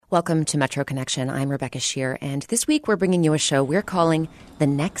Welcome to Metro Connection. I'm Rebecca Shear, and this week we're bringing you a show we're calling The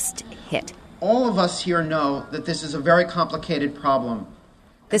Next Hit. All of us here know that this is a very complicated problem.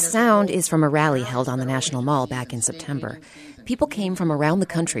 This sound is from a rally held on the National Mall back in September. People came from around the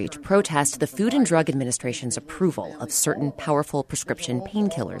country to protest the Food and Drug Administration's approval of certain powerful prescription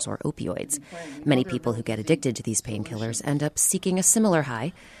painkillers or opioids. Many people who get addicted to these painkillers end up seeking a similar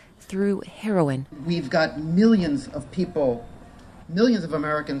high through heroin. We've got millions of people, millions of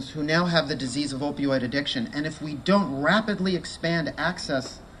Americans who now have the disease of opioid addiction. And if we don't rapidly expand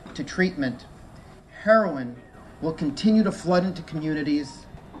access to treatment, heroin will continue to flood into communities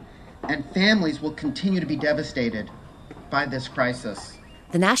and families will continue to be devastated by this crisis.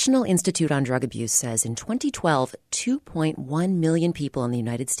 The National Institute on Drug Abuse says in 2012, 2.1 million people in the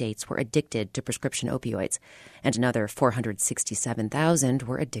United States were addicted to prescription opioids, and another 467,000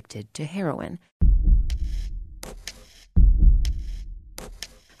 were addicted to heroin.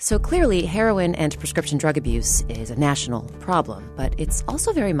 So clearly, heroin and prescription drug abuse is a national problem, but it's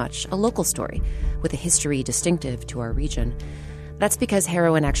also very much a local story, with a history distinctive to our region. That's because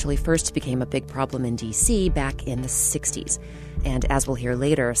heroin actually first became a big problem in D.C. back in the 60s. And as we'll hear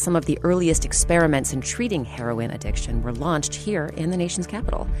later, some of the earliest experiments in treating heroin addiction were launched here in the nation's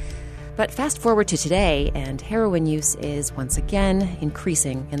capital. But fast forward to today, and heroin use is once again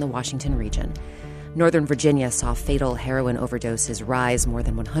increasing in the Washington region. Northern Virginia saw fatal heroin overdoses rise more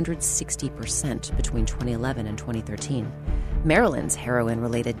than 160% between 2011 and 2013. Maryland's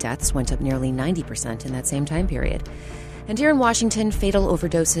heroin-related deaths went up nearly 90% in that same time period. And here in Washington, fatal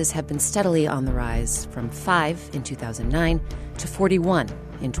overdoses have been steadily on the rise, from 5 in 2009 to 41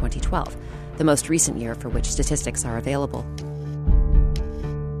 in 2012, the most recent year for which statistics are available.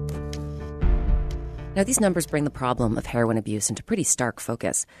 Now, these numbers bring the problem of heroin abuse into pretty stark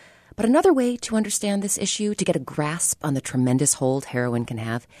focus. But another way to understand this issue, to get a grasp on the tremendous hold heroin can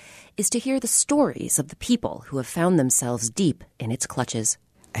have, is to hear the stories of the people who have found themselves deep in its clutches.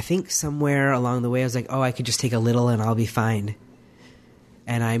 I think somewhere along the way I was like, oh, I could just take a little and I'll be fine.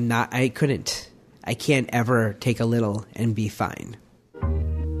 And I can't ever take a little and be fine.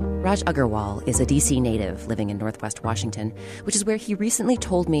 Raj Agarwal is a D.C. native living in Northwest Washington, which is where he recently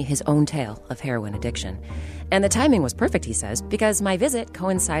told me his own tale of heroin addiction. And the timing was perfect, he says, because my visit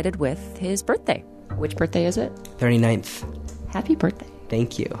coincided with his birthday. Which birthday is it? 39th. Happy birthday.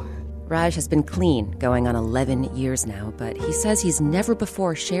 Thank you. Raj has been clean going on 11 years now, but he says he's never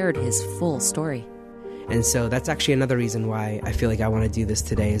before shared his full story. And so that's actually another reason why I feel like I want to do this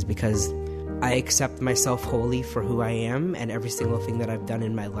today, is because I accept myself wholly for who I am and every single thing that I've done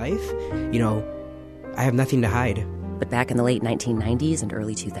in my life. You know, I have nothing to hide. But back in the late 1990s and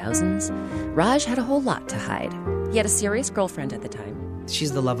early 2000s, Raj had a whole lot to hide. He had a serious girlfriend at the time.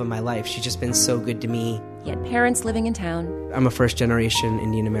 She's the love of my life. She's just been so good to me. He had parents living in town. I'm a first-generation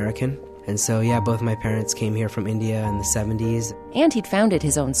Indian American. And so, yeah, both my parents came here from India in the 70s. And he'd founded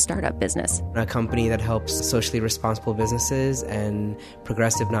his own startup business. A company that helps socially responsible businesses and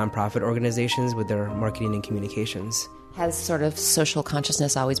progressive nonprofit organizations with their marketing and communications. Has sort of social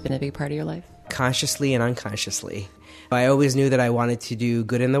consciousness always been a big part of your life? Consciously and unconsciously. I always knew that I wanted to do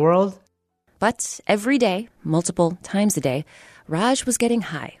good in the world. But every day, multiple times a day, Raj was getting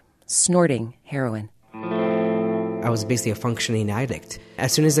high, snorting heroin. I was basically a functioning addict.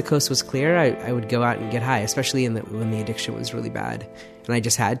 As soon as the coast was clear, I would go out and get high, especially when the addiction was really bad. And I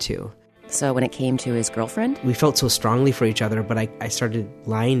just had to. So when it came to his girlfriend? We felt so strongly for each other, but I started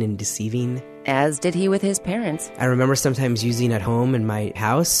lying and deceiving. As did he with his parents. I remember sometimes using at home in my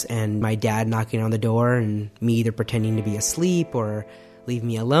house and my dad knocking on the door and me either pretending to be asleep or leave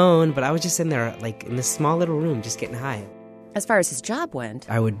me alone. But I was just in there, like in this small little room, just getting high. As far as his job went,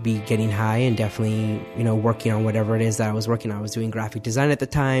 I would be getting high and definitely, working on whatever it is that I was working on. I was doing graphic design at the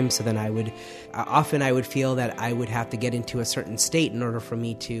time, so then I would feel that I would have to get into a certain state in order for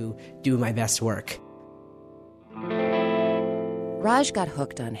me to do my best work. Raj got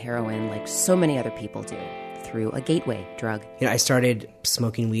hooked on heroin like so many other people do, through a gateway drug. I started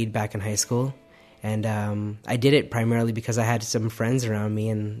smoking weed back in high school, and I did it primarily because I had some friends around me,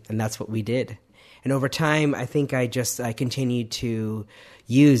 and that's what we did. And over time, I think I continued to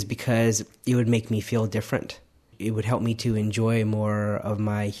use because it would make me feel different. It would help me to enjoy more of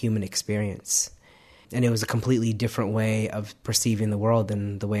my human experience. And it was a completely different way of perceiving the world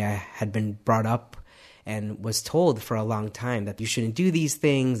than the way I had been brought up and was told for a long time that you shouldn't do these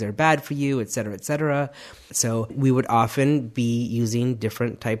things, they're bad for you, et cetera, et cetera. So we would often be using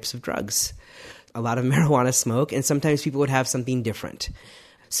different types of drugs. A lot of marijuana smoke, and sometimes people would have something different.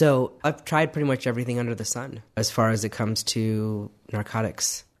 So I've tried pretty much everything under the sun as far as it comes to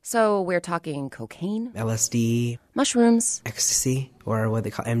narcotics. So we're talking cocaine, LSD, mushrooms, ecstasy, or what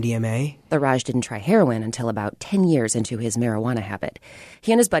they call MDMA. Though Raj didn't try heroin until about 10 years into his marijuana habit.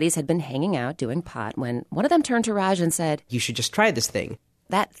 He and his buddies had been hanging out doing pot when one of them turned to Raj and said, "You should just try this thing."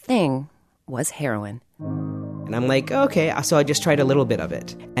 That thing was heroin. And I'm like, okay, so I just tried a little bit of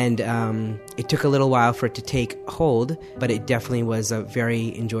it. And it took a little while for it to take hold, but it definitely was a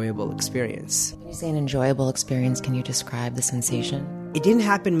very enjoyable experience. When you say an enjoyable experience, can you describe the sensation? It didn't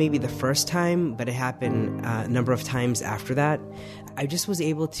happen maybe the first time, but it happened a number of times after that. I just was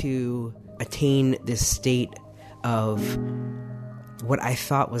able to attain this state of what I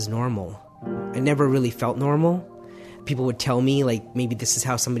thought was normal. I never really felt normal. People would tell me, like, maybe this is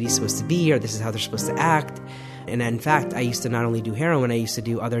how somebody's supposed to be or this is how they're supposed to act. And in fact, I used to not only do heroin, I used to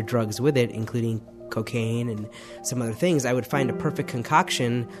do other drugs with it, including cocaine and some other things. I would find a perfect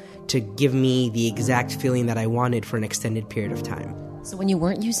concoction to give me the exact feeling that I wanted for an extended period of time. So when you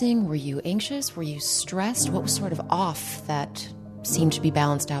weren't using, were you anxious? Were you stressed? What was sort of off that seemed to be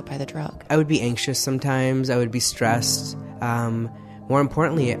balanced out by the drug? I would be anxious sometimes. I would be stressed. More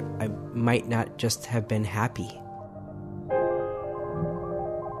importantly, I might not just have been happy.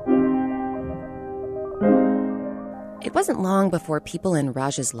 It wasn't long before people in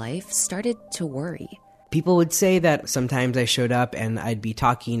Raj's life started to worry. People would say that sometimes I showed up and I'd be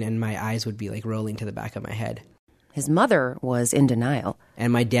talking and my eyes would be like rolling to the back of my head. His mother was in denial.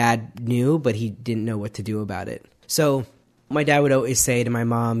 And my dad knew, but he didn't know what to do about it. So my dad would always say to my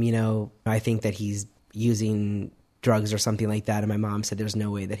mom, you know, I think that he's using drugs or something like that. And my mom said there's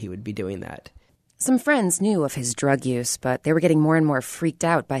no way that he would be doing that. Some friends knew of his drug use, but they were getting more and more freaked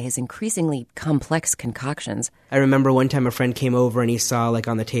out by his increasingly complex concoctions. I remember one time a friend came over and he saw, like,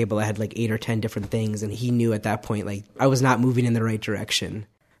 on the table I had like 8 or 10 different things, and he knew at that point, like, I was not moving in the right direction.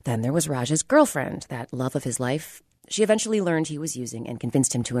 Then there was Raj's girlfriend, that love of his life. She eventually learned he was using and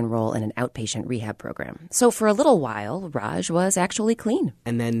convinced him to enroll in an outpatient rehab program. So for a little while, Raj was actually clean.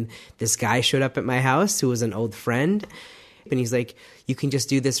 And then this guy showed up at my house who was an old friend. And he's like, you can just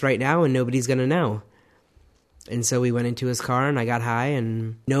do this right now and nobody's going to know. And so we went into his car and I got high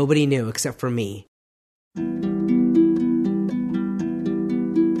and nobody knew except for me.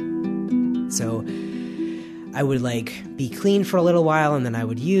 So I would like be clean for a little while and then I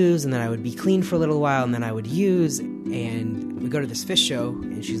would use, and then I would be clean for a little while and then I would use. And we go to this fish show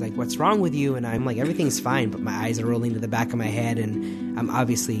and she's like, what's wrong with you? And I'm like, everything's fine, but my eyes are rolling to the back of my head and I'm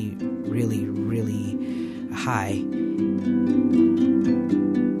obviously really, really high.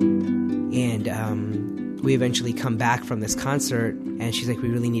 And we eventually come back from this concert and she's like, we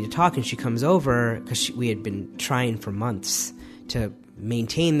really need to talk. And she comes over because we had been trying for months to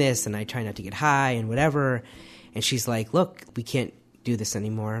maintain this, and I try not to get high and whatever. And she's like, look, we can't do this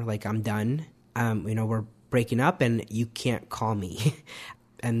anymore. Like, I'm done. We're breaking up and you can't call me.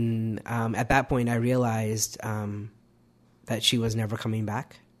 And at that point I realized that she was never coming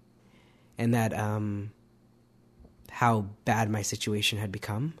back, and that how bad my situation had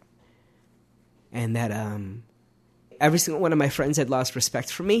become, and that every single one of my friends had lost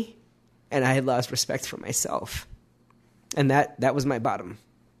respect for me, and I had lost respect for myself. And that was my bottom.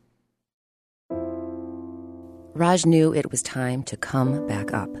 Raj knew it was time to come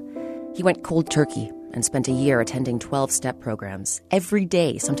back up. He went cold turkey and spent a year attending 12-step programs every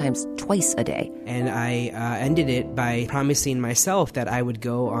day, sometimes twice a day. And I ended it by promising myself that I would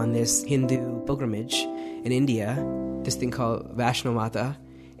go on this Hindu pilgrimage in India, this thing called Vaishno Mata,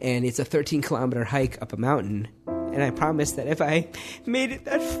 and it's a 13-kilometer hike up a mountain. And I promised that if I made it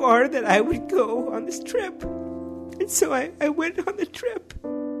that far, that I would go on this trip. And so I went on the trip.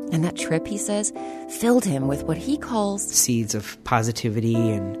 And that trip, he says, filled him with what he calls seeds of positivity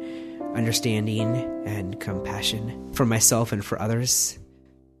and understanding and compassion for myself and for others.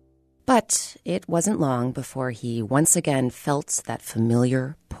 But it wasn't long before he once again felt that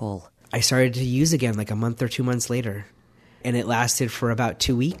familiar pull. I started to use again like a month or 2 months later. And it lasted for about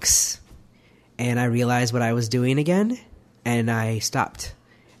 2 weeks. And I realized what I was doing again. And I stopped.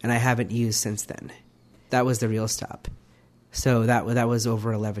 And I haven't used since then. That was the real stop. So that was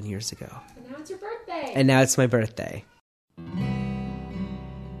over 11 years ago. And now it's your birthday. And now it's my birthday.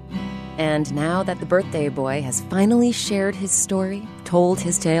 And now that the birthday boy has finally shared his story, told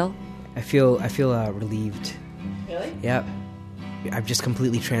his tale, I feel relieved. Really? Yep. I've just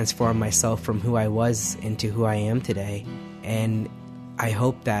completely transformed myself from who I was into who I am today. And I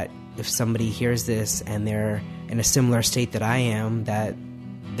hope that if somebody hears this and they're in a similar state that I am, that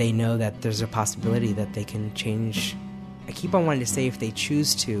they know that there's a possibility that they can change. I keep on wanting to say if they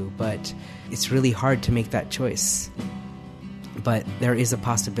choose to, but it's really hard to make that choice. But there is a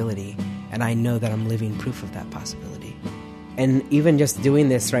possibility, and I know that I'm living proof of that possibility. And even just doing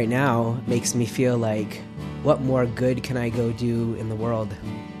this right now makes me feel like, what more good can I go do in the world?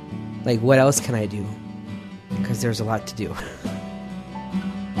 Like, what else can I do? Because there's a lot to do.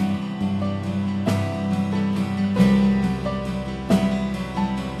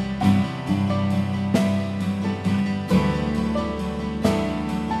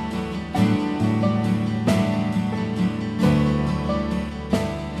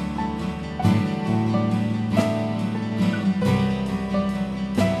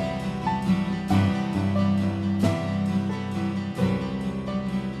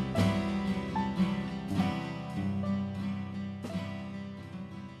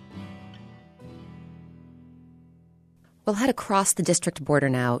 We'll head across the district border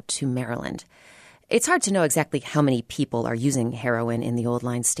now to Maryland. It's hard to know exactly how many people are using heroin in the Old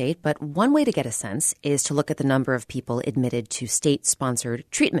Line State, but one way to get a sense is to look at the number of people admitted to state-sponsored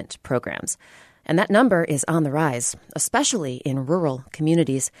treatment programs. And that number is on the rise, especially in rural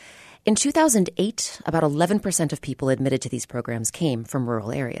communities. In 2008, about 11% of people admitted to these programs came from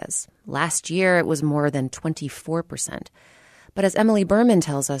rural areas. Last year, it was more than 24%. But as Emily Berman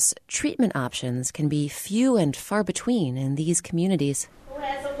tells us, treatment options can be few and far between in these communities. Who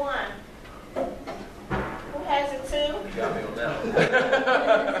has a 1? Who has a 2? Who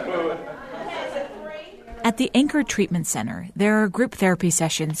has a 3? At the Anchor Treatment Center, there are group therapy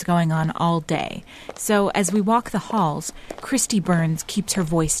sessions going on all day. So as we walk the halls, Christy Burns keeps her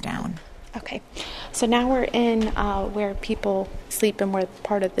voice down. Okay, so now we're in where people sleep and where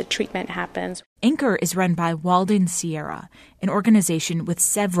part of the treatment happens. Anchor is run by Walden Sierra, an organization with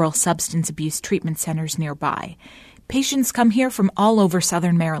several substance abuse treatment centers nearby. Patients come here from all over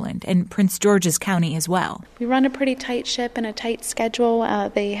southern Maryland and Prince George's County as well. We run a pretty tight ship and a tight schedule.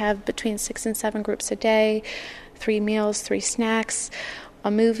 They have between 6 and 7 groups a day, 3 meals, 3 snacks,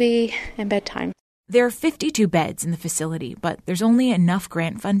 a movie, and bedtime. There are 52 beds in the facility, but there's only enough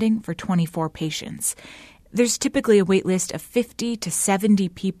grant funding for 24 patients. There's typically a wait list of 50 to 70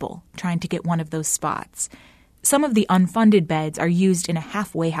 people trying to get one of those spots. Some of the unfunded beds are used in a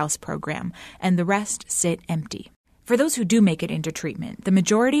halfway house program, and the rest sit empty. For those who do make it into treatment, the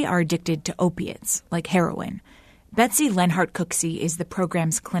majority are addicted to opiates, like heroin. Betsy Lenhart-Cooksey is the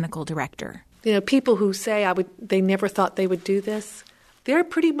program's clinical director. You know, people who say they never thought they would do this, they're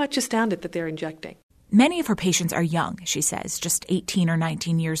pretty much astounded that they're injecting. Many of her patients are young, she says, just 18 or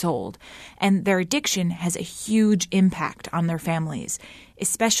 19 years old, and their addiction has a huge impact on their families,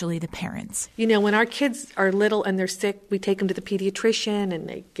 especially the parents. You know, when our kids are little and they're sick, we take them to the pediatrician and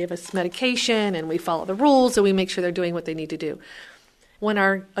they give us medication and we follow the rules and we make sure they're doing what they need to do. When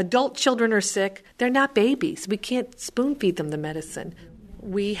our adult children are sick, they're not babies. We can't spoon feed them the medicine.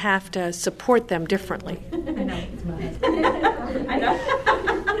 We have to support them differently. I know.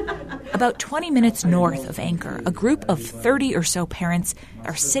 About 20 minutes north of Anchor, a group of 30 or so parents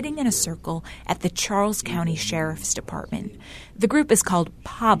are sitting in a circle at the Charles County Sheriff's Department. The group is called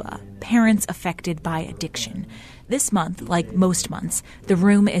PABA, Parents Affected by Addiction. This month, like most months, the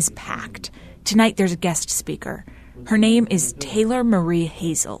room is packed. Tonight there's a guest speaker. Her name is Taylor Marie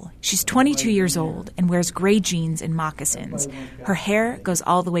Hazel. She's 22 years old and wears gray jeans and moccasins. Her hair goes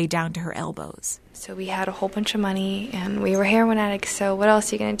all the way down to her elbows. So we had a whole bunch of money, and we were heroin addicts, so what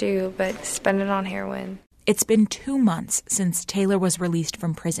else are you going to do but spend it on heroin? It's been 2 months since Taylor was released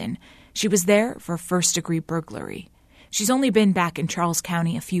from prison. She was there for first-degree burglary. She's only been back in Charles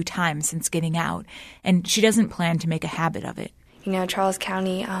County a few times since getting out, and she doesn't plan to make a habit of it. You know, Charles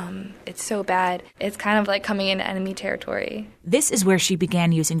County, it's so bad. It's kind of like coming into enemy territory. This is where she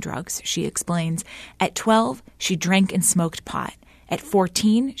began using drugs, she explains. At 12, she drank and smoked pot. At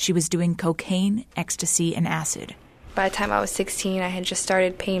 14, she was doing cocaine, ecstasy, and acid. By the time I was 16, I had just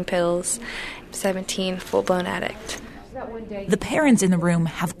started pain pills. 17, full-blown addict. The parents in the room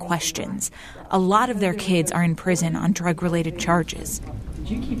have questions. A lot of their kids are in prison on drug-related charges.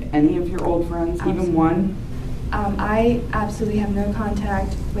 Did you keep any of your old friends, even one? I absolutely have no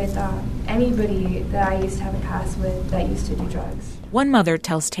contact with anybody that I used to have a past with that used to do drugs. One mother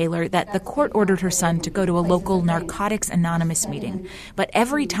tells Taylor that the court ordered her son to go to a local Narcotics Anonymous meeting, but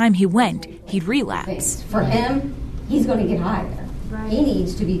every time he went, he'd relapse. For him, he's going to get higher. Right. He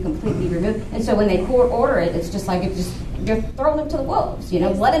needs to be completely removed. And so when they court order it, it's just like you're throwing him to the wolves,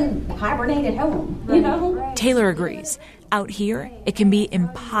 let him hibernate at home, Right. Taylor agrees. Out here, it can be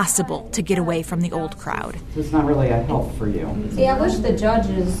impossible to get away from the old crowd. So it's not really a help for you. See, I wish the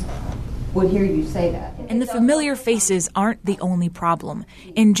judges would hear you say that. And the familiar faces aren't the only problem.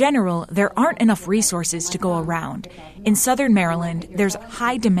 In general, there aren't enough resources to go around. In southern Maryland, there's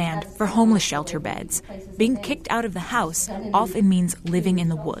high demand for homeless shelter beds. Being kicked out of the house often means living in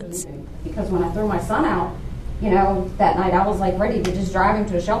the woods. Because when I throw my son out, that night I was like ready to just drive him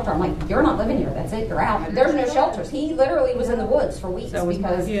to a shelter. I'm like, you're not living here. That's it. You're out. There's no shelters. He literally was in the woods for weeks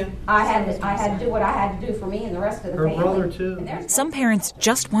because I had to do what I had to do for me and the rest of the family. Her brother too. Some parents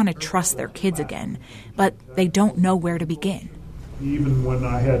just want to trust their kids again, but they don't know where to begin. Even when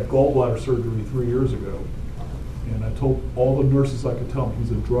I had gallbladder surgery 3 years ago, and I told all the nurses I could tell him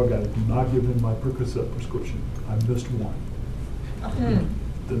he's a drug addict, do not give him my Percocet prescription. I missed one.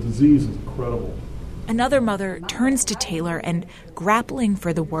 The disease is incredible. Another mother turns to Taylor and, grappling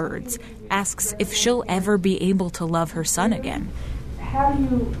for the words, asks if she'll ever be able to love her son again. How do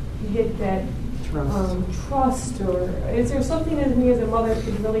you get that trust, or is there something that me as a mother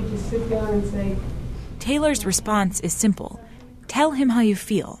could really just sit down and say? Taylor's response is simple. Tell him how you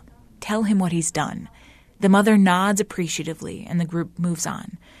feel. Tell him what he's done. The mother nods appreciatively and the group moves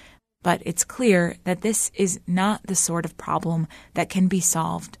on. But it's clear that this is not the sort of problem that can be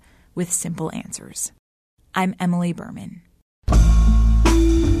solved with simple answers. I'm Emily Berman.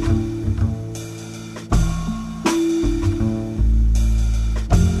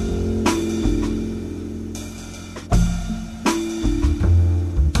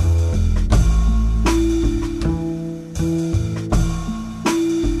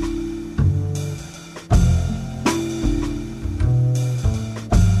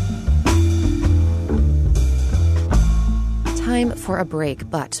 Time for a break,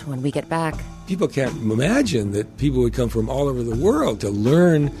 but when we get back... People can't imagine that people would come from all over the world to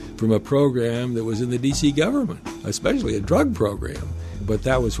learn from a program that was in the D.C. government, especially a drug program. But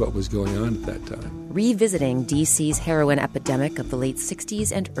that was what was going on at that time. Revisiting D.C.'s heroin epidemic of the late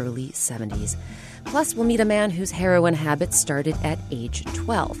 60s and early 70s. Plus, we'll meet a man whose heroin habit started at age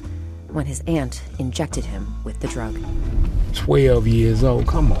 12, when his aunt injected him with the drug. 12 years old,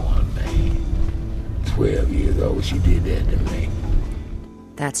 come on, man. 12 years old, she did that to me.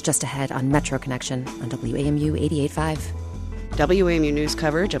 That's just ahead on Metro Connection on WAMU 88.5. WAMU News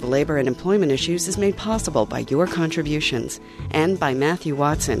coverage of labor and employment issues is made possible by your contributions and by Matthew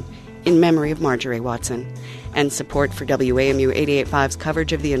Watson, in memory of Marjorie Watson. And support for WAMU 88.5's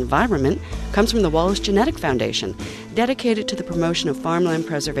coverage of the environment comes from the Wallace Genetic Foundation, dedicated to the promotion of farmland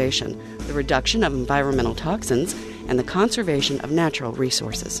preservation, the reduction of environmental toxins, and the conservation of natural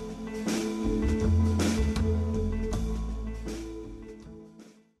resources.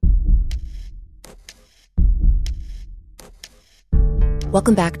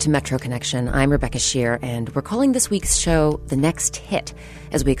 Welcome back to Metro Connection. I'm Rebecca Shear, and we're calling this week's show The Next Hit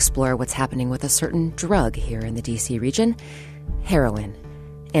as we explore what's happening with a certain drug here in the D.C. region, heroin.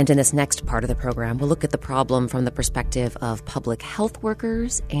 And in this next part of the program, we'll look at the problem from the perspective of public health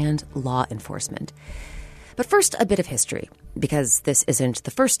workers and law enforcement. But first, a bit of history, because this isn't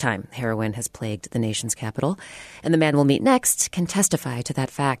the first time heroin has plagued the nation's capital, and the man we'll meet next can testify to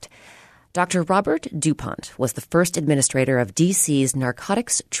that fact. Dr. Robert DuPont was the first administrator of D.C.'s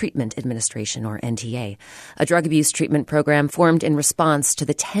Narcotics Treatment Administration, or NTA, a drug abuse treatment program formed in response to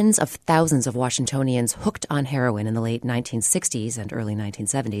the tens of thousands of Washingtonians hooked on heroin in the late 1960s and early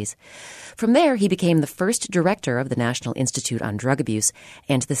 1970s. From there, he became the first director of the National Institute on Drug Abuse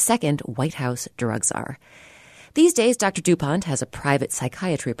and the second White House drug czar. These days, Dr. DuPont has a private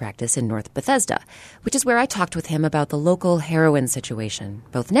psychiatry practice in North Bethesda, which is where I talked with him about the local heroin situation,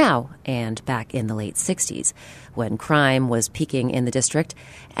 both now and back in the late 60s, when crime was peaking in the district,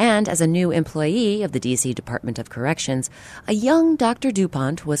 and as a new employee of the D.C. Department of Corrections, a young Dr.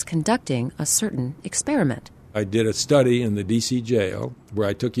 DuPont was conducting a certain experiment. I did a study in the D.C. jail where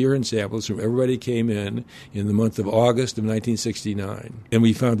I took urine samples from everybody who came in the month of August of 1969. And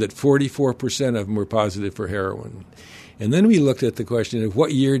we found that 44% of them were positive for heroin. And then we looked at the question of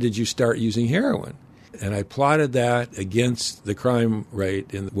what year did you start using heroin? And I plotted that against the crime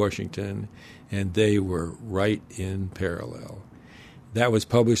rate in Washington, and they were right in parallel. That was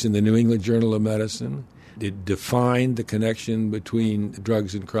published in the New England Journal of Medicine. It defined the connection between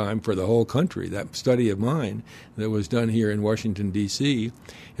drugs and crime for the whole country, that study of mine that was done here in Washington, D.C.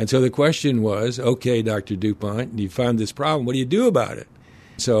 And so the question was, okay, Dr. DuPont, you found this problem. What do you do about it?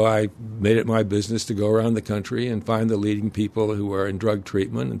 So I made it my business to go around the country and find the leading people who are in drug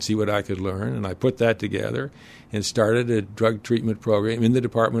treatment and see what I could learn. And I put that together and started a drug treatment program in the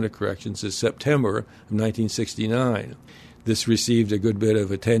Department of Corrections in September of 1969. This received a good bit of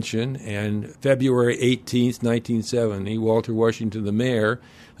attention, and February 18th, 1970, Walter Washington, the mayor,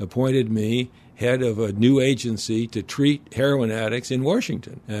 appointed me head of a new agency to treat heroin addicts in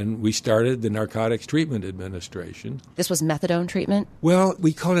Washington. And we started the Narcotics Treatment Administration. This was methadone treatment? Well,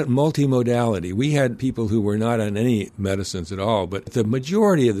 we called it multimodality. We had people who were not on any medicines at all, but the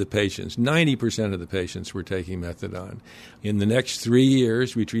majority of the patients, 90% of the patients, were taking methadone. In the next 3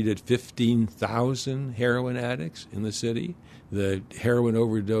 years, we treated 15,000 heroin addicts in the city. The heroin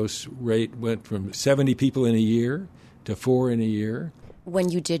overdose rate went from 70 people in a year to 4 in a year. When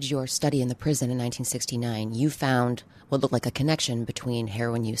you did your study in the prison in 1969, you found what looked like a connection between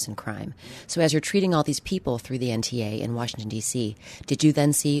heroin use and crime. So as you're treating all these people through the NTA in Washington, D.C., did you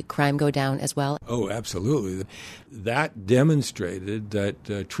then see crime go down as well? Oh, absolutely. That demonstrated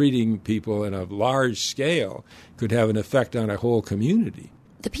that treating people on a large scale could have an effect on a whole community.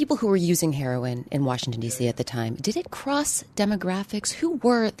 The people who were using heroin in Washington, D.C. at the time, did it cross demographics? Who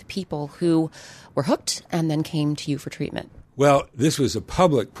were the people who were hooked and then came to you for treatment? Well, this was a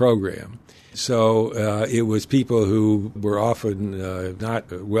public program, so it was people who were often not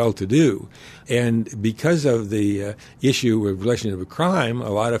well-to-do. And because of the issue of relation to crime, a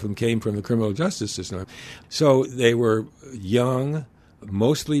lot of them came from the criminal justice system. So they were young,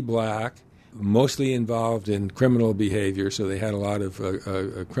 mostly black, mostly involved in criminal behavior, so they had a lot of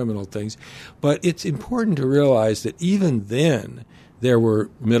criminal things. But it's important to realize that even then, there were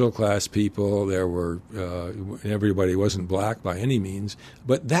middle-class people, there were, everybody wasn't black by any means,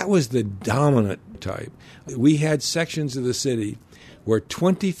 but that was the dominant type. We had sections of the city where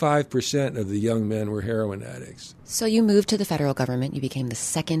 25% of the young men were heroin addicts. So you moved to the federal government, you became the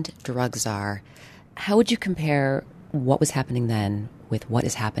second drug czar. How would you compare what was happening then with what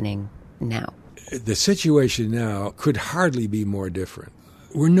is happening now? The situation now could hardly be more different.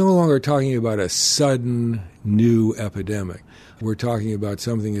 We're no longer talking about a sudden new epidemic. We're talking about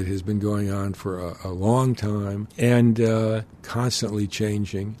something that has been going on for a long time and constantly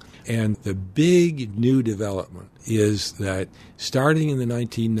changing. And the big new development is that starting in the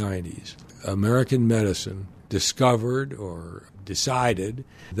 1990s, American medicine discovered or decided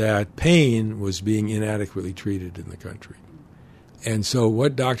that pain was being inadequately treated in the country. And so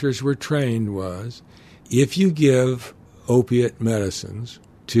what doctors were trained was, if you give opiate medicines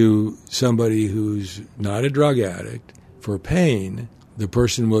to somebody who's not a drug addict for pain, the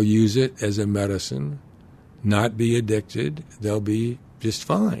person will use it as a medicine, not be addicted, they'll be just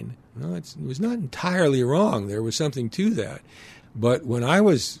fine. No, it was not entirely wrong. There was something to that. But when I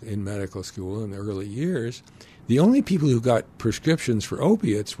was in medical school in the early years, the only people who got prescriptions for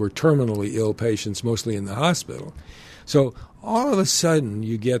opiates were terminally ill patients, mostly in the hospital. So all of a sudden,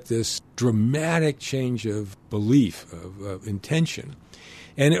 you get this dramatic change of belief, of intention.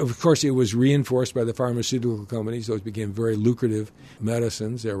 And, of course, it was reinforced by the pharmaceutical companies. Those became very lucrative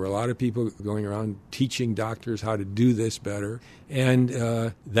medicines. There were a lot of people going around teaching doctors how to do this better. And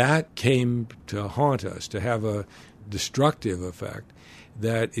that came to haunt us, to have a destructive effect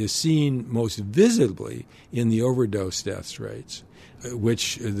that is seen most visibly in the overdose deaths rates,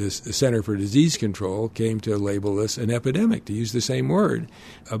 which the Center for Disease Control came to label this an epidemic, to use the same word.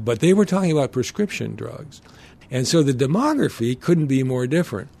 But they were talking about prescription drugs. And so the demography couldn't be more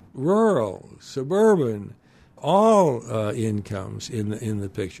different. Rural, suburban, all incomes in the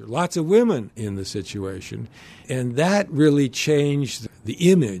picture. Lots of women in the situation. And that really changed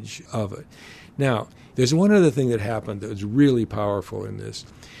the image of it. Now, there's one other thing that happened that was really powerful in this,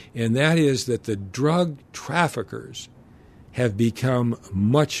 and that is that the drug traffickers have become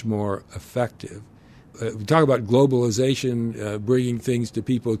much more effective. We talk about globalization, bringing things to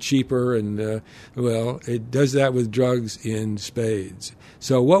people cheaper, and, well, it does that with drugs in spades.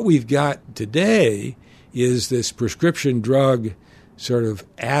 So what we've got today is this prescription drug sort of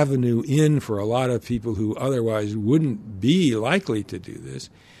avenue in for a lot of people who otherwise wouldn't be likely to do this.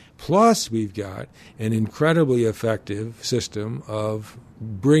 Plus, we've got an incredibly effective system of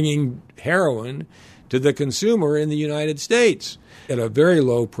bringing heroin to the consumer in the United States at a very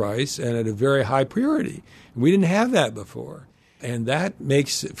low price and at a very high purity. We didn't have that before. And that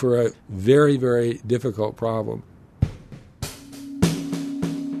makes for a very, very difficult problem.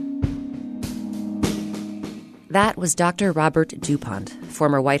 That was Dr. Robert DuPont,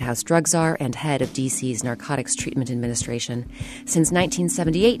 former White House drug czar and head of D.C.'s Narcotics Treatment Administration. Since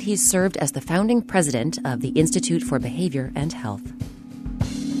 1978, he's served as the founding president of the Institute for Behavior and Health.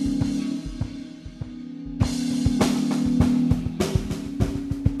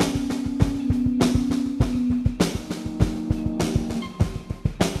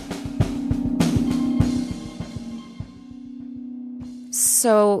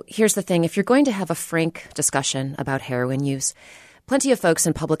 So here's the thing. If you're going to have a frank discussion about heroin use, plenty of folks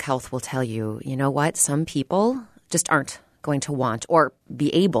in public health will tell you, you know what, some people just aren't going to want or be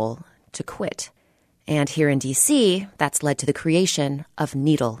able to quit. And here in D.C., that's led to the creation of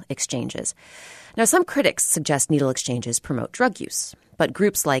needle exchanges. Now, some critics suggest needle exchanges promote drug use. But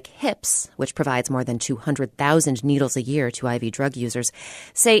groups like HIPS, which provides more than 200,000 needles a year to IV drug users,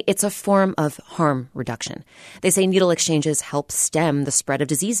 say it's a form of harm reduction. They say needle exchanges help stem the spread of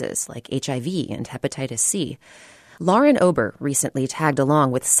diseases like HIV and hepatitis C. Lauren Ober recently tagged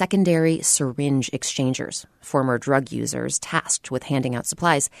along with secondary syringe exchangers, former drug users tasked with handing out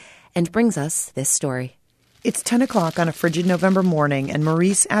supplies, and brings us this story. It's 10 o'clock on a frigid November morning, and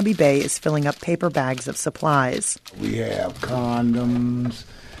Maurice Abbey Bay is filling up paper bags of supplies. We have condoms,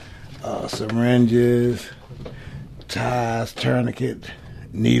 syringes, ties, tourniquet,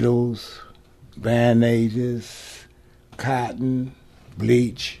 needles, bandages, cotton,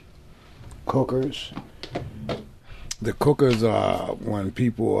 bleach, cookers. The cookers are when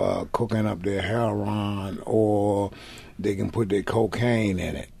people are cooking up their heroin, or they can put their cocaine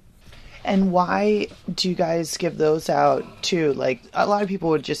in it. And why do you guys give those out too? Like, a lot of people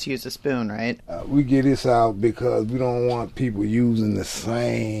would just use a spoon, right? We give this out because we don't want people using the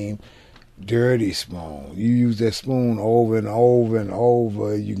same dirty spoon. You use that spoon over and over and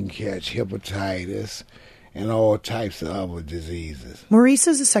over, you can catch hepatitis and all types of other diseases. Maurice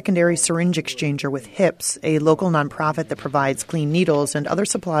is a secondary syringe exchanger with HIPS, a local nonprofit that provides clean needles and other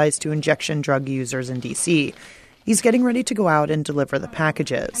supplies to injection drug users in D.C. He's getting ready to go out and deliver the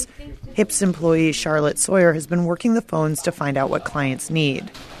packages. HIPS employee Charlotte Sawyer has been working the phones to find out what clients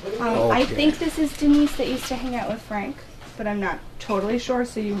need. I think this is Denise that used to hang out with Frank, but I'm not totally sure,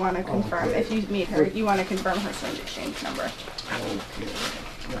 so you want to confirm. If you meet her, you want to confirm her syringe exchange number.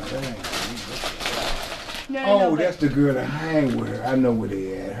 No, that's the girl that hang with her. I know where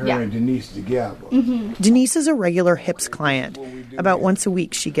they at. Her and Denise together. Mm-hmm. Denise is a regular HIPS client. About once a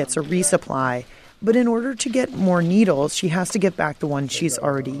week, she gets a resupply. But in order to get more needles, she has to give back the ones she's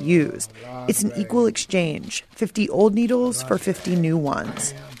already used. It's an equal exchange, 50 old needles for 50 new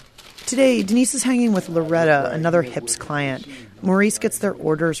ones. Today, Denise is hanging with Loretta, another HIPS client. Maurice gets their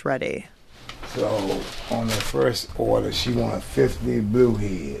orders ready. So on the first order, she wants 50 blue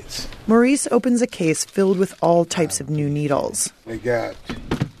heads. Maurice opens a case filled with all types of new needles. They got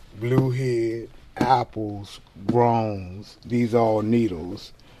blue head, apples, groans. These are all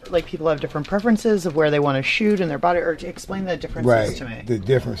needles. Like, people have different preferences of where they want to shoot in their body, or explain the differences to me. Right, the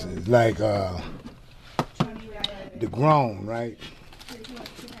differences. Like the groin, right?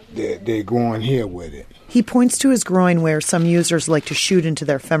 They're going here with it. He points to his groin where some users like to shoot into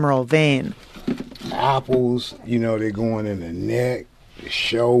their femoral vein. Apples, they're going in the neck, the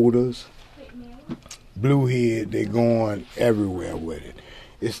shoulders. Blue head, they're going everywhere with it.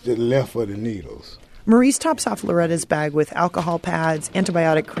 It's the length of the needles. Maurice tops off Loretta's bag with alcohol pads,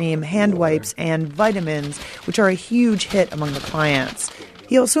 antibiotic cream, hand wipes, and vitamins, which are a huge hit among the clients.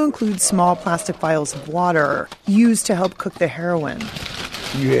 He also includes small plastic vials of water used to help cook the heroin.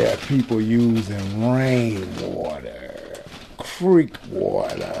 You have people using rainwater, creek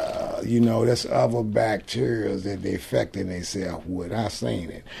water, that's other bacteria that they're affecting themselves with. I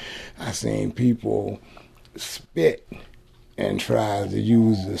seen it. I seen people spit and try to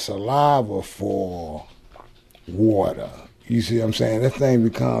use the saliva for water. You see what I'm saying? That thing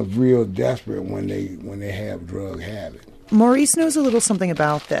becomes real desperate when they have drug habit. Maurice knows a little something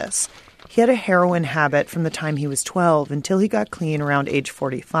about this. He had a heroin habit from the time he was 12 until he got clean around age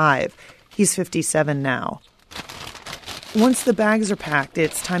 45. He's 57 now. Once the bags are packed,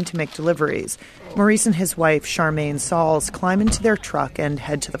 it's time to make deliveries. Maurice and his wife, Charmaine Sauls, climb into their truck and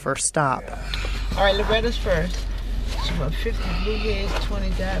head to the first stop. All right, Loretta's first. She want 50 blue heads, 20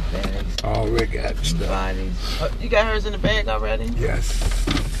 diabetics. Already got stuff. Bodies. Oh, you got hers in the bag already?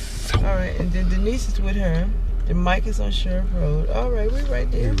 Yes. All right, and then Denise is with her. Then Mike is on Sheriff Road. All right, we're right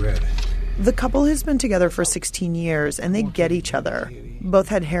there. We're ready. The couple has been together for 16 years, and they get each other. Both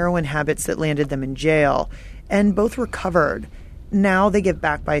had heroin habits that landed them in jail, and both recovered. Now they give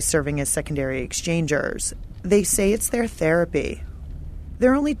back by serving as secondary exchangers. They say it's their therapy.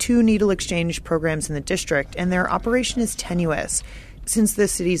 There are only 2 needle exchange programs in the district, and their operation is tenuous. Since the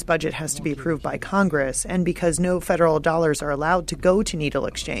city's budget has to be approved by Congress, and because no federal dollars are allowed to go to needle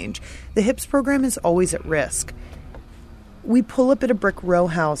exchange, the HIPS program is always at risk. We pull up at a brick row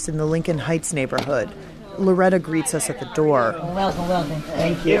house in the Lincoln Heights neighborhood. Loretta greets us at the door. Welcome.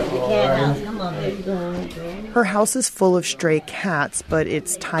 Thank you. Her house is full of stray cats, but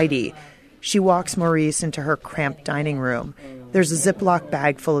it's tidy. She walks Maurice into her cramped dining room. There's a Ziploc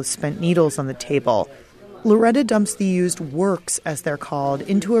bag full of spent needles on the table. Loretta dumps the used works, as they're called,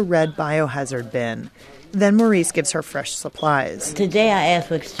 into a red biohazard bin. Then Maurice gives her fresh supplies. Today I asked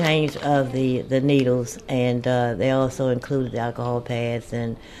for exchange of the needles, and they also included the alcohol pads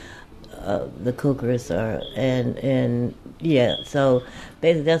and the cookers and yeah. So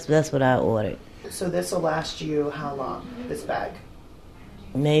basically, that's what I ordered. So this will last you how long? This bag?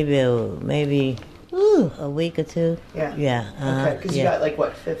 Maybe a week or two. Yeah. Yeah. Okay. Because you got like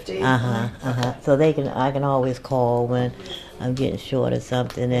what, 50? So I can always call when I'm getting short or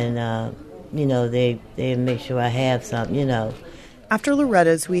something, and they make sure I have something. After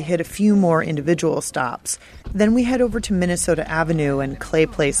Loretta's, we hit a few more individual stops. Then we head over to Minnesota Avenue and Clay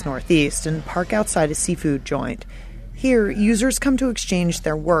Place Northeast and park outside a seafood joint. Here, users come to exchange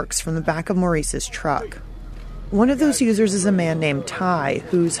their works from the back of Maurice's truck. One of those users is a man named Ty,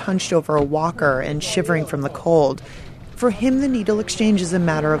 who's hunched over a walker and shivering from the cold. For him, the needle exchange is a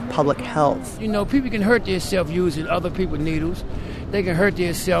matter of public health. People can hurt themselves using other people's needles. They can hurt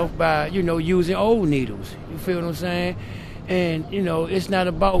themselves by, using old needles. You feel what I'm saying? And, it's not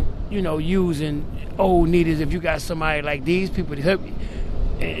about, using old needles if you got somebody like these people to help you.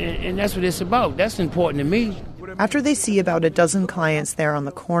 And that's what it's about. That's important to me. After they see about a dozen clients there on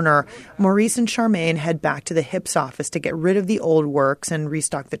the corner, Maurice and Charmaine head back to the HIPS office to get rid of the old works and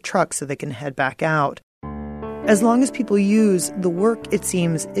restock the truck so they can head back out. As long as people use, the work, it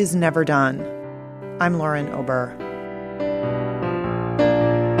seems, is never done. I'm Lauren Ober.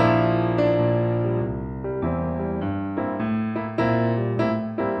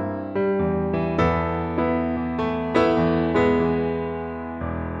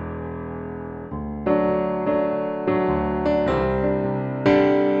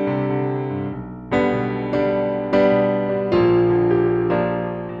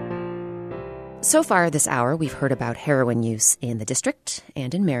 So far this hour, we've heard about heroin use in the district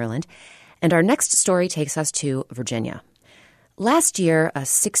and in Maryland, and our next story takes us to Virginia. Last year, a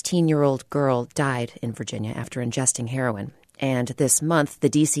 16-year-old girl died in Virginia after ingesting heroin, and this month, the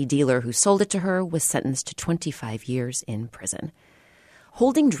D.C. dealer who sold it to her was sentenced to 25 years in prison.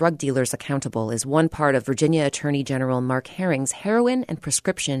 Holding drug dealers accountable is one part of Virginia Attorney General Mark Herring's heroin and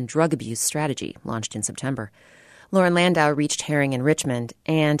prescription drug abuse strategy, launched in September. Lauren Landau reached Herring in Richmond,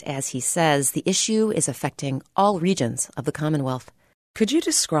 and as he says, the issue is affecting all regions of the Commonwealth. Could you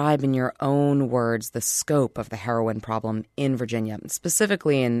describe in your own words the scope of the heroin problem in Virginia,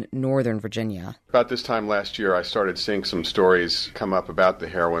 specifically in Northern Virginia? About this time last year, I started seeing some stories come up about the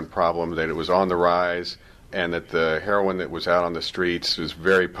heroin problem, that it was on the rise, and that the heroin that was out on the streets was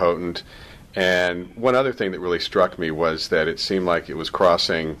very potent. And one other thing that really struck me was that it seemed like it was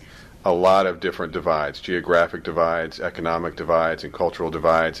crossing a lot of different divides, geographic divides, economic divides, and cultural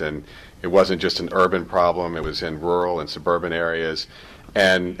divides, and it wasn't just an urban problem, it was in rural and suburban areas,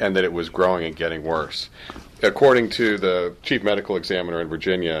 and that it was growing and getting worse. According to the chief medical examiner in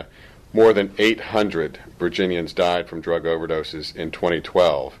Virginia, more than 800 Virginians died from drug overdoses in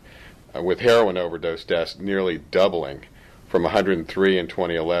 2012, with heroin overdose deaths nearly doubling from 103 in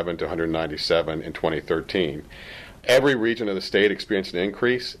 2011 to 197 in 2013. Every region of the state experienced an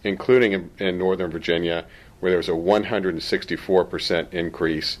increase, including in Northern Virginia, where there was a 164%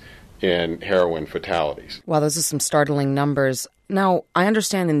 increase in heroin fatalities. Wow, those are some startling numbers. Now, I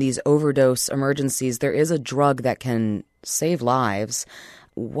understand in these overdose emergencies, there is a drug that can save lives.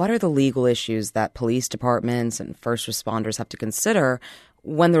 What are the legal issues that police departments and first responders have to consider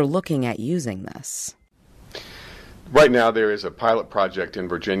when they're looking at using this? Right now, there is a pilot project in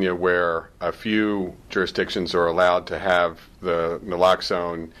Virginia where a few jurisdictions are allowed to have the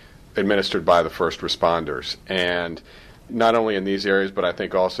naloxone administered by the first responders. And not only in these areas, but I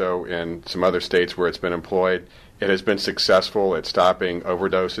think also in some other states where it's been employed, it has been successful at stopping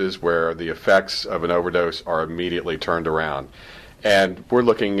overdoses where the effects of an overdose are immediately turned around. And we're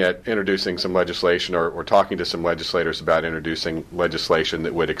looking at introducing some legislation, or talking to some legislators about introducing legislation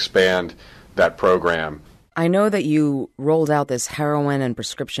that would expand that program. I know that you rolled out this heroin and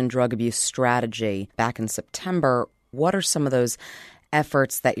prescription drug abuse strategy back in September. What are some of those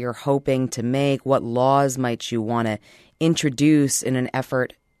efforts that you're hoping to make? What laws might you want to introduce in an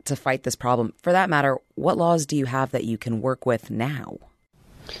effort to fight this problem? For that matter, what laws do you have that you can work with now?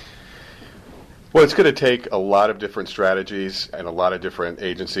 Well, it's going to take a lot of different strategies and a lot of different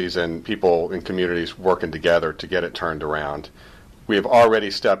agencies and people in communities working together to get it turned around. We have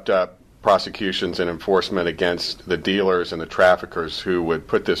already stepped up prosecutions and enforcement against the dealers and the traffickers who would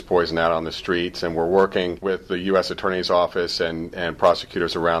put this poison out on the streets, and we're working with the U.S. Attorney's Office and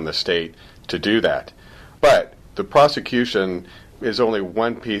prosecutors around the state to do that. But the prosecution is only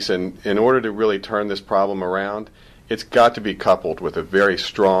one piece, and in order to really turn this problem around, it's got to be coupled with a very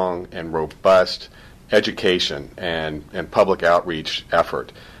strong and robust education and public outreach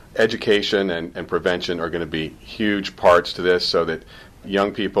effort. Education and prevention are going to be huge parts to this so that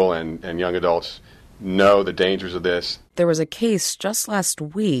young people and young adults know the dangers of this. There was a case just last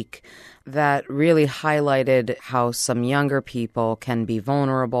week that really highlighted how some younger people can be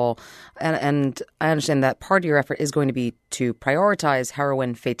vulnerable. And I understand that part of your effort is going to be to prioritize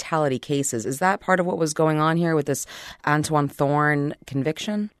heroin fatality cases. Is that part of what was going on here with this Antoine Thorne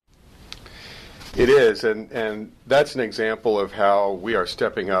conviction? It is, and that's an example of how we are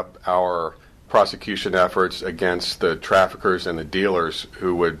stepping up our prosecution efforts against the traffickers and the dealers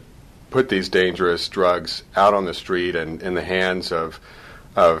who would put these dangerous drugs out on the street and in the hands of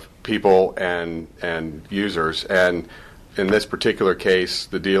people and users. And in this particular case,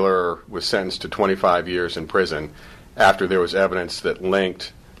 the dealer was sentenced to 25 years in prison after there was evidence that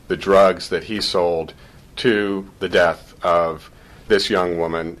linked the drugs that he sold to the death of this young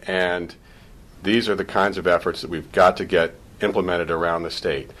woman. And these are the kinds of efforts that we've got to get implemented around the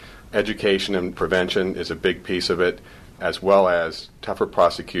state. Education and prevention is a big piece of it, as well as tougher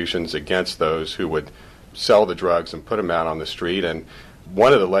prosecutions against those who would sell the drugs and put them out on the street. And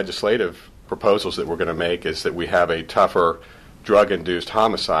one of the legislative proposals that we're going to make is that we have a tougher drug-induced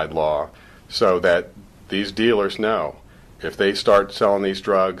homicide law so that these dealers know if they start selling these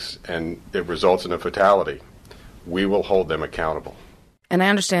drugs and it results in a fatality, we will hold them accountable. And I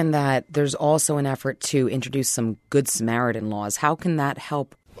understand that there's also an effort to introduce some Good Samaritan laws. How can that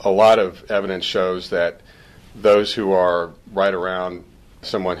help? A lot of evidence shows that those who are right around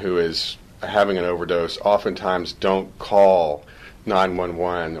someone who is having an overdose oftentimes don't call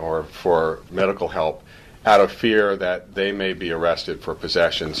 911 or for medical help out of fear that they may be arrested for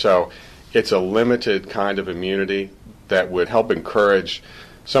possession. So it's a limited kind of immunity that would help encourage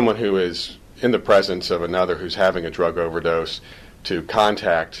someone who is in the presence of another who's having a drug overdose to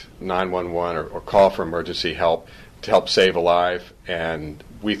contact 911 or call for emergency help to help save a life. And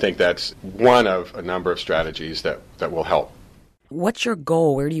we think that's one of a number of strategies that will help. What's your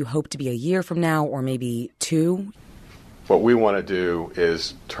goal? Where do you hope to be a year from now or maybe 2? What we want to do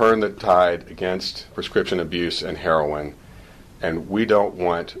is turn the tide against prescription abuse and heroin. And we don't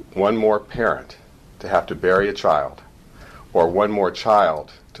want one more parent to have to bury a child or one more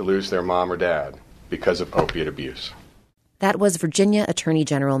child to lose their mom or dad because of opiate abuse. That was Virginia Attorney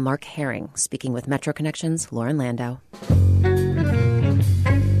General Mark Herring speaking with Metro Connections' Lauren Landau.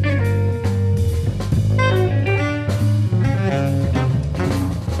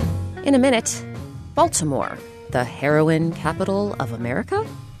 In a minute, Baltimore, the heroin capital of America?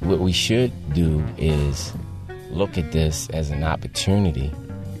 What we should do is look at this as an opportunity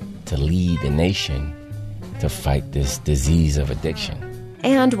to lead the nation to fight this disease of addiction.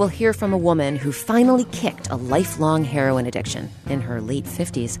 And we'll hear from a woman who finally kicked a lifelong heroin addiction in her late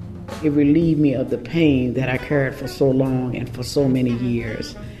 50s. It relieved me of the pain that I carried for so long and for so many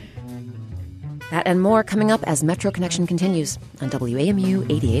years. That and more coming up as Metro Connection continues on WAMU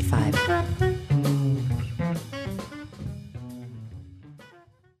 88.5.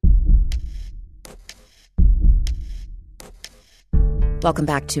 Welcome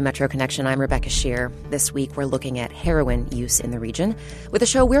back to Metro Connection. I'm Rebecca Shear. This week we're looking at heroin use in the region with a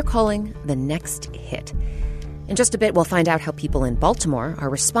show we're calling The Next Hit. In just a bit, we'll find out how people in Baltimore are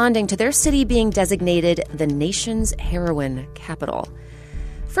responding to their city being designated the nation's heroin capital.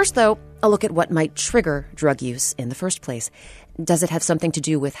 First, though, a look at what might trigger drug use in the first place. Does it have something to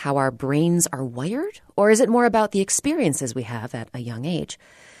do with how our brains are wired? Or is it more about the experiences we have at a young age?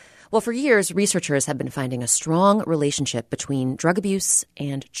 Well, for years, researchers have been finding a strong relationship between drug abuse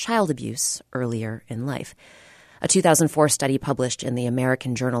and child abuse earlier in life. A 2004 study published in the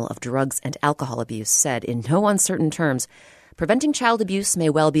American Journal of Drugs and Alcohol Abuse said, in no uncertain terms, preventing child abuse may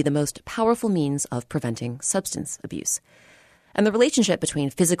well be the most powerful means of preventing substance abuse. And the relationship between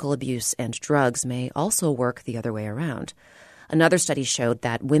physical abuse and drugs may also work the other way around. Another study showed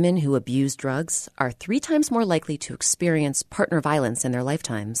that women who abuse drugs are 3 times more likely to experience partner violence in their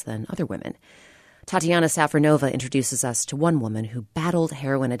lifetimes than other women. Tatiana Safronova introduces us to one woman who battled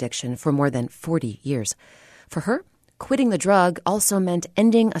heroin addiction for more than 40 years. For her, quitting the drug also meant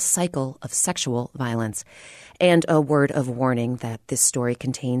ending a cycle of sexual violence. And a word of warning that this story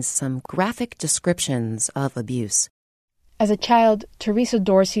contains some graphic descriptions of abuse. As a child, Teresa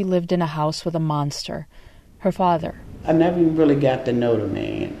Dorsey lived in a house with a monster, her father. I never really got to know the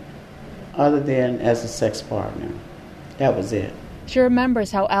man, other than as a sex partner. That was it. She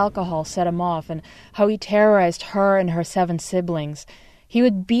remembers how alcohol set him off and how he terrorized her and her 7 siblings. He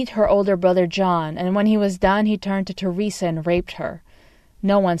would beat her older brother John, and when he was done, he turned to Teresa and raped her.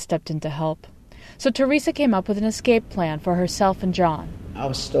 No one stepped in to help. So Teresa came up with an escape plan for herself and John.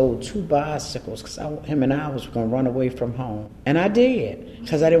 I stole 2 bicycles because him and I was going to run away from home. And I did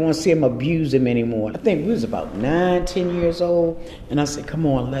because I didn't want to see him abuse him anymore. I think we was about 9, 10 years old. And I said, come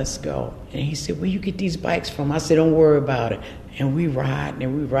on, let's go. And he said, where you get these bikes from? I said, don't worry about it. And we riding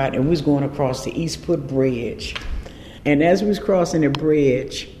and we riding. And we was going across the Eastport Bridge. And as we was crossing the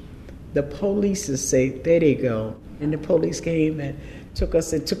bridge, the police say, there they go. And the police came and took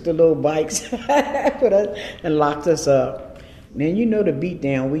us and took the little bikes put us, and locked us up. Man, you know the beat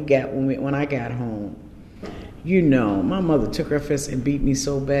down we got when I got home. You know, my mother took her fist and beat me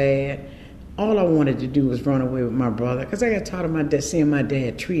so bad. All I wanted to do was run away with my brother because I got tired of my dad, seeing my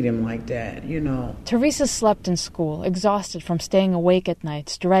dad treat him like that, you know. Teresa slept in school, exhausted from staying awake at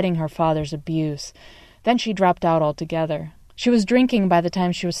nights, dreading her father's abuse. Then she dropped out altogether. She was drinking by the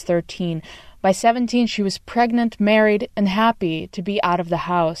time she was 13. By 17, she was pregnant, married, and happy to be out of the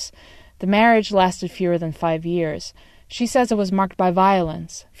house. The marriage lasted fewer than 5 years. She says it was marked by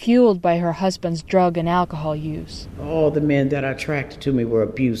violence, fueled by her husband's drug and alcohol use. All the men that attracted to me were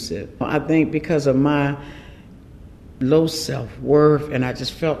abusive. I think because of my low self-worth, and I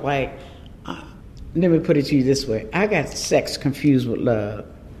just felt like, let me put it to you this way, I got sex confused with love.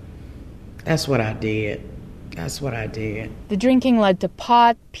 That's what I did. That's what I did. The drinking led to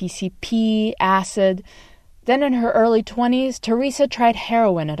pot, PCP, acid. Then in her early 20s, Teresa tried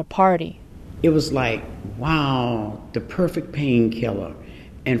heroin at a party. It was like, wow, the perfect painkiller.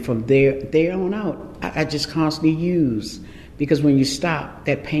 And from there on out, I just constantly used. Because when you stop,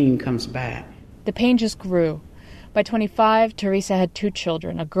 that pain comes back. The pain just grew. By 25, Teresa had 2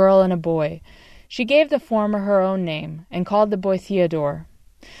 children, a girl and a boy. She gave the former her own name and called the boy Theodore.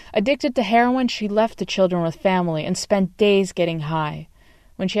 Addicted to heroin, she left the children with family and spent days getting high.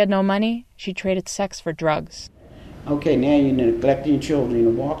 When she had no money, she traded sex for drugs. Okay, now you're neglecting your children, you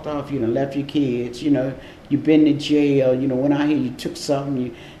walked off, you left your kids, you've been to jail, went out here, you took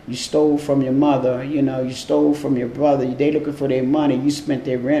something, you stole from your mother, you stole from your brother, they looking for their money, you spent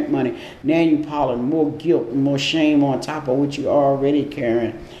their rent money. Now you piling more guilt and more shame on top of what you're already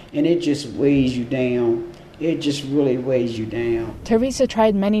carrying, and it just weighs you down. It just really weighs you down. Teresa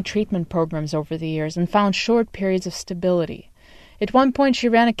tried many treatment programs over the years and found short periods of stability. At one point, she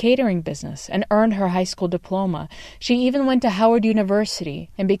ran a catering business and earned her high school diploma. She even went to Howard University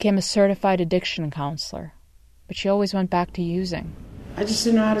and became a certified addiction counselor. But she always went back to using. I just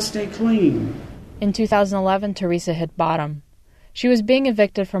didn't know how to stay clean. In 2011, Teresa hit bottom. She was being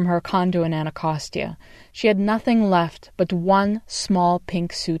evicted from her condo in Anacostia. She had nothing left but one small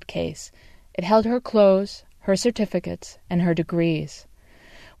pink suitcase. It held her clothes, her certificates, and her degrees.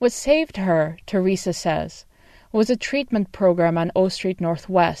 What saved her, Teresa says, was a treatment program on O Street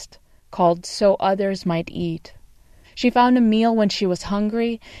Northwest called So Others Might Eat. She found a meal when she was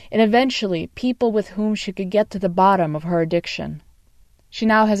hungry, and eventually people with whom she could get to the bottom of her addiction. She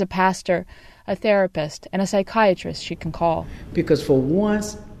now has a pastor, a therapist, and a psychiatrist she can call. Because for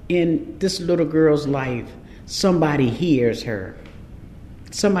once in this little girl's life, somebody hears her.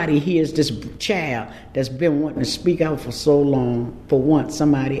 Somebody hears this child that's been wanting to speak out for so long. For once,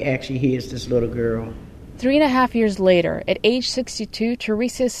 somebody actually hears this little girl. 3.5 years later, at age 62,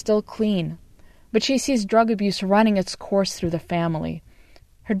 Teresa is still clean. But she sees drug abuse running its course through the family.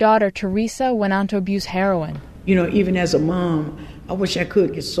 Her daughter, Teresa, went on to abuse heroin. Even as a mom, I wish I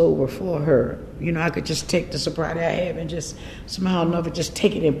could get sober for her. I could just take the sobriety I have and just somehow or another just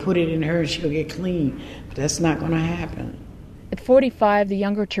take it and put it in her and she'll get clean. But that's not going to happen. At 45, the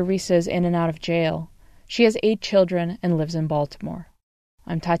younger Teresa is in and out of jail. She has 8 children and lives in Baltimore.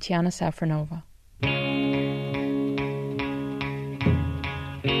 I'm Tatiana Safronova.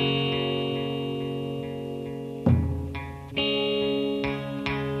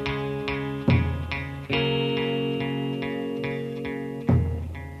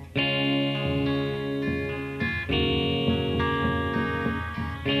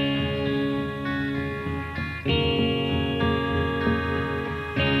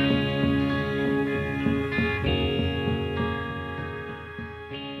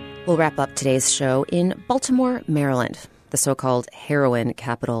 We'll wrap up today's show in Baltimore, Maryland, the so-called heroin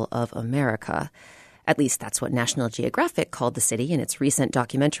capital of America. At least that's what National Geographic called the city in its recent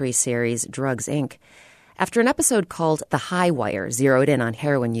documentary series, Drugs, Inc. After an episode called The High Wire zeroed in on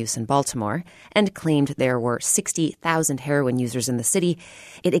heroin use in Baltimore and claimed there were 60,000 heroin users in the city,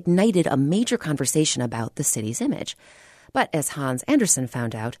 it ignited a major conversation about the city's image. But as Hans Anderson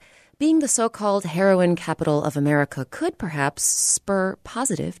found out, being the so-called heroin capital of America could perhaps spur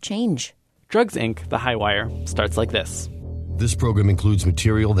positive change. Drugs, Inc., The High Wire, starts like this. This program includes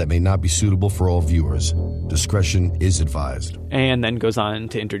material that may not be suitable for all viewers. Discretion is advised. And then goes on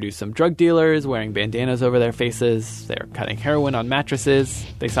to introduce some drug dealers wearing bandanas over their faces. They're cutting heroin on mattresses.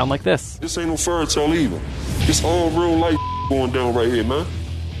 They sound like this. This ain't no fairy tale either. It's all real life going down right here, man.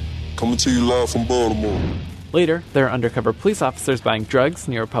 Coming to you live from Baltimore. Later, there are undercover police officers buying drugs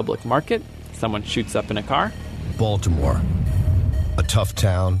near a public market. Someone shoots up in a car. Baltimore, a tough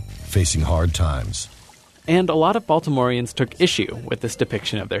town facing hard times. And a lot of Baltimoreans took issue with this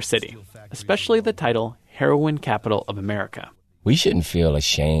depiction of their city, especially the title Heroin Capital of America. We shouldn't feel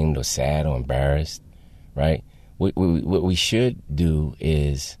ashamed or sad or embarrassed, right? What we should do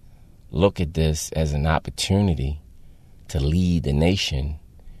is look at this as an opportunity to lead the nation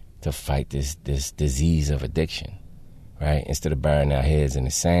to fight this disease of addiction, right? Instead of burying our heads in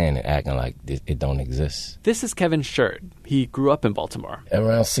the sand and acting like it don't exist. This is Kevin Sherd. He grew up in Baltimore.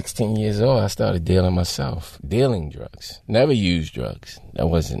 Around 16 years old, I started dealing myself, dealing drugs. Never used drugs. That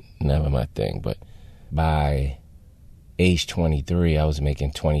wasn't never my thing. But by age 23, I was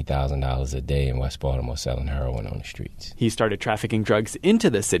making $20,000 a day in West Baltimore selling heroin on the streets. He started trafficking drugs into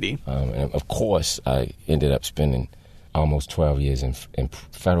the city. And of course, I ended up spending almost 12 years in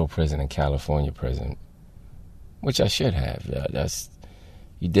federal prison and California prison, which I should have.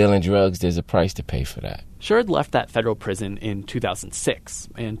 You dealing drugs, there's a price to pay for that. Sherd left that federal prison in 2006,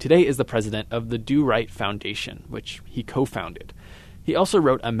 and today is the president of the Do Right Foundation, which he co-founded. He also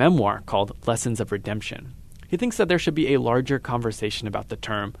wrote a memoir called Lessons of Redemption. He thinks that there should be a larger conversation about the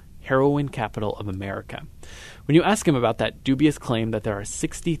term Heroin Capital of America. When you ask him about that dubious claim that there are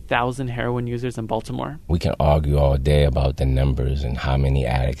 60,000 heroin users in Baltimore, we can argue all day about the numbers and how many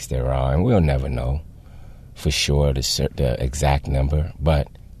addicts there are, and we'll never know for sure the exact number, but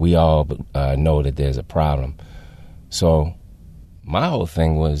we all know that there's a problem. So my whole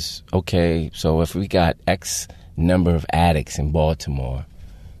thing was, okay, so if we got X number of addicts in Baltimore,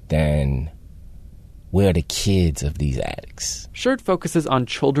 then where are the kids of these addicts? Sherd focuses on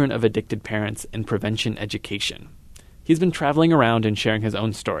children of addicted parents and prevention education. He's been traveling around and sharing his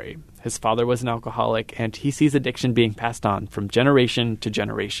own story. His father was an alcoholic, and he sees addiction being passed on from generation to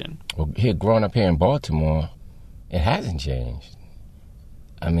generation. Well, growing up here in Baltimore, it hasn't changed.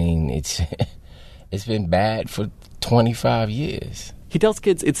 I mean, it's been bad for 25 years. He tells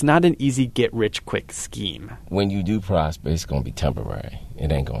kids it's not an easy get-rich-quick scheme. When you do prosper, it's going to be temporary.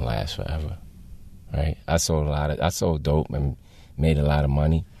 It ain't going to last forever, right? I sold dope and made a lot of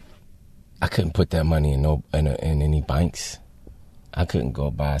money. I couldn't put that money in any banks. I couldn't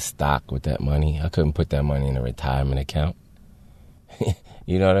go buy stock with that money. I couldn't put that money in a retirement account.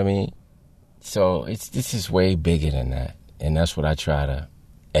 You know what I mean? So this is way bigger than that. And that's what I try to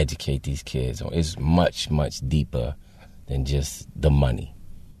educate these kids on. It's much, much deeper than just the money.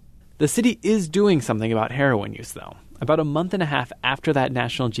 The city is doing something about heroin use, though. About a month and a half after that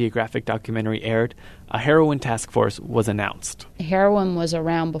National Geographic documentary aired, a heroin task force was announced. Heroin was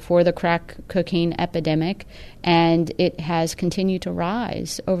around before the crack cocaine epidemic, and it has continued to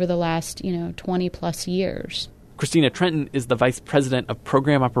rise over the last, 20-plus years. Christina Trenton is the vice president of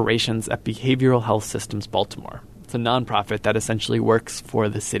program operations at Behavioral Health Systems Baltimore. It's a nonprofit that essentially works for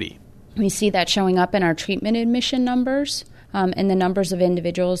the city. We see that showing up in our treatment admission numbers. And the numbers of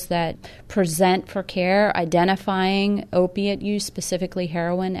individuals that present for care, identifying opiate use, specifically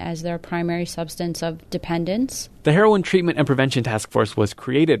heroin, as their primary substance of dependence. The Heroin Treatment and Prevention Task Force was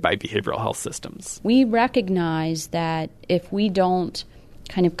created by Behavioral Health Systems. We recognize that if we don't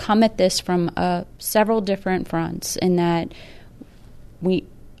kind of come at this from several different fronts, in that we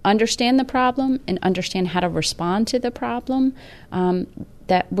understand the problem and understand how to respond to the problem,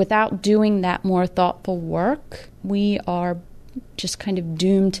 that without doing that more thoughtful work, we are just kind of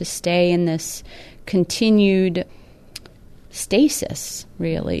doomed to stay in this continued stasis,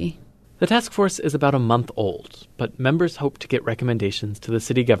 really. The task force is about a month old, but members hope to get recommendations to the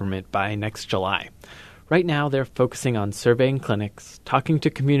city government by next July. Right now, they're focusing on surveying clinics, talking to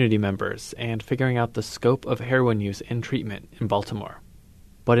community members, and figuring out the scope of heroin use and treatment in Baltimore.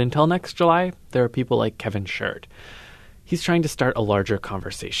 But until next July, there are people like Kevin Sherd. He's trying to start a larger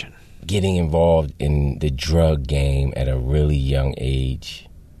conversation. Getting involved in the drug game at a really young age,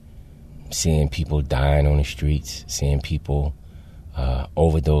 seeing people dying on the streets, seeing people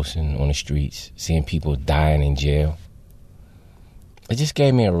overdosing on the streets, seeing people dying in jail. It just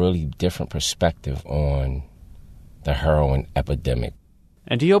gave me a really different perspective on the heroin epidemic.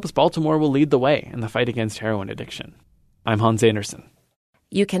 And he hopes Baltimore will lead the way in the fight against heroin addiction. I'm Hans Anderson.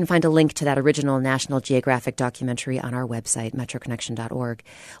 You can find a link to that original National Geographic documentary on our website, metroconnection.org.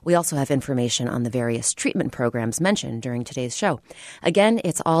 We also have information on the various treatment programs mentioned during today's show. Again,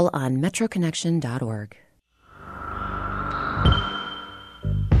 it's all on metroconnection.org.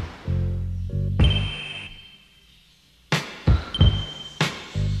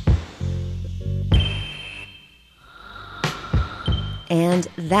 And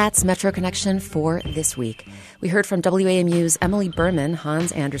that's Metro Connection for this week. We heard from WAMU's Emily Berman,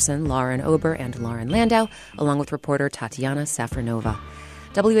 Hans Anderson, Lauren Ober, and Lauren Landau, along with reporter Tatiana Safranova.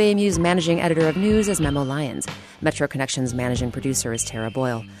 WAMU's managing editor of news is Memo Lyons. Metro Connection's managing producer is Tara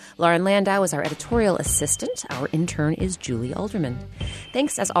Boyle. Lauren Landau is our editorial assistant. Our intern is Julie Alderman.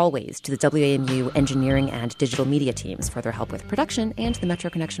 Thanks, as always, to the WAMU engineering and digital media teams for their help with production and the Metro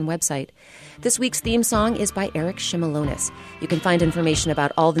Connection website. This week's theme song is by Eric Shimalonis. You can find information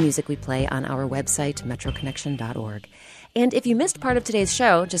about all the music we play on our website, metroconnection.org. And if you missed part of today's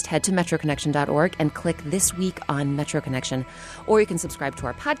show, just head to metroconnection.org and click This Week on Metro Connection, or you can subscribe to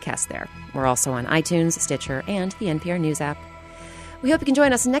our podcast there. We're also on iTunes, Stitcher, and the NPR News app. We hope you can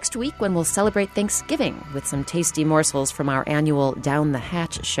join us next week when we'll celebrate Thanksgiving with some tasty morsels from our annual Down the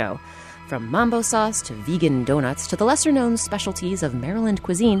Hatch show. From mambo sauce to vegan donuts to the lesser-known specialties of Maryland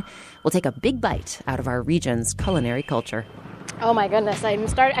cuisine, we'll take a big bite out of our region's culinary culture. Oh my goodness, I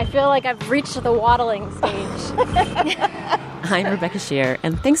feel like I've reached the waddling stage. I'm Rebecca Shear,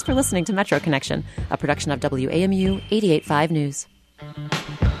 and thanks for listening to Metro Connection, a production of WAMU 88.5 News.